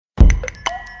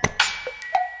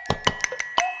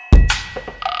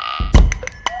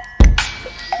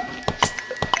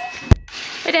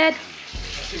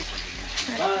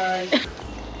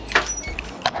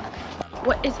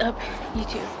is up,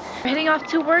 YouTube? We're heading off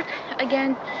to work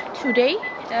again today.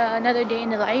 Another day in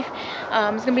the life.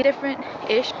 It's gonna be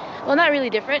different-ish. Well, not really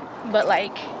different, but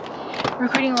like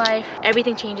recruiting life,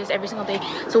 everything changes every single day.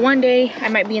 So one day I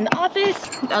might be in the office,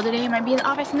 the other day I might be in the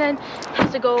office, and then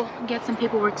have to go get some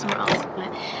paperwork somewhere else.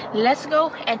 But let's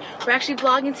go. And we're actually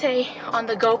vlogging today on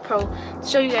the GoPro to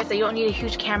show you guys that you don't need a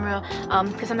huge camera,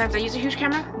 because sometimes I use a huge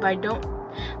camera but I don't.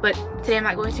 But today I'm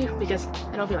not going to because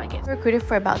I don't feel like it. I've recruited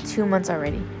for about 2 months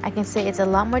already. I can say it's a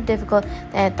lot more difficult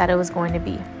than I thought it was going to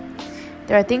be.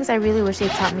 There are things I really wish they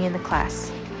taught me in the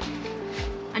class.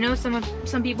 I know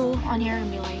some people on here are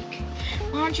gonna be like,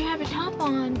 why don't you have a top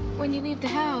on when you leave the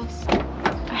house?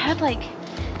 I have like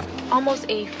almost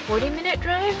a 40-minute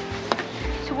drive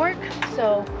to work,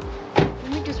 so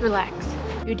let me just relax.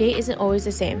 Your day isn't always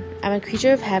the same. I'm a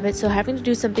creature of habit, so having to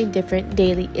do something different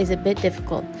daily is a bit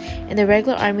difficult. In the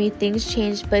regular army, things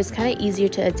change, but it's kind of easier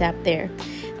to adapt there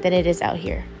than it is out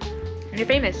here. And you're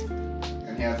famous.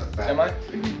 And he has a fat. Am I?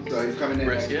 So he's coming in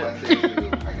next Risk it. Wednesday.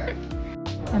 I got it.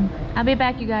 I'll be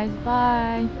back, you guys.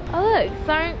 Bye. Oh look,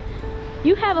 sorry.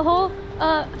 You have a whole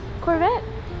Corvette?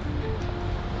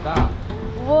 Stop.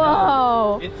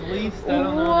 Whoa. It's leased. I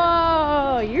don't know.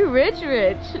 Whoa, you're rich.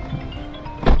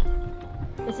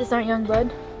 This is our young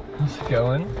bud. How's it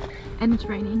going? And it's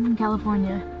raining in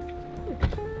California.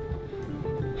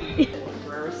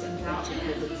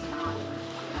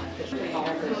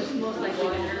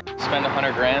 Spend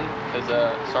 100 grand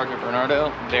because Sergeant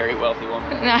Bernardo, very wealthy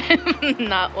woman.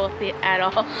 Not wealthy at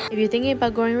all. If you're thinking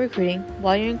about going recruiting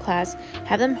while you're in class,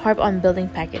 have them harp on building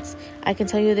packets. I can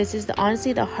tell you this is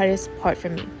honestly the hardest part for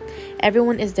me.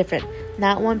 Everyone is different.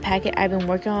 Not one packet I've been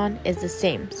working on is the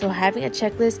same, so having a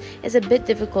checklist is a bit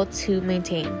difficult to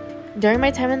maintain. During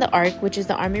my time in the ARC, which is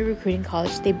the Army Recruiting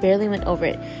College, they barely went over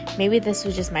it. Maybe this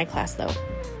was just my class though.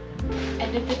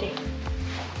 End of the day.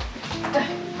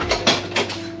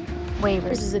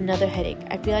 Waivers is another headache.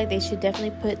 I feel like they should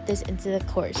definitely put this into the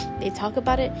course. They talk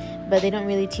about it, but they don't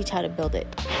really teach how to build it.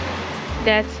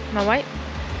 That's my wife.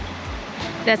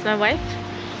 That's my wife.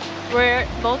 We're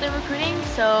both in recruiting,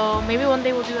 so maybe one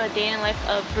day we'll do a day in the life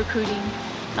of recruiting,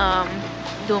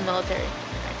 dual military.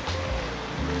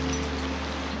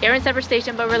 Yeah, we're in separate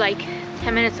station, but we're like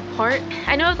 10 minutes apart.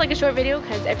 I know it's like a short video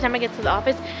because every time I get to the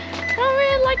office, I don't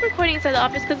really like recording inside the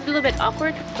office because it's a little bit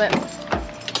awkward, but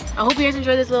I hope you guys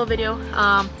enjoyed this little video,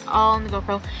 all on the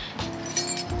GoPro.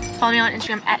 Follow me on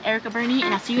Instagram at Erica Bernie,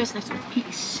 and I'll see you guys next one.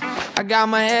 Peace. I got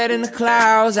my head in the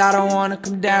clouds, I don't wanna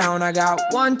come down. I got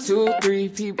 1, 2, 3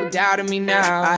 people doubting me now.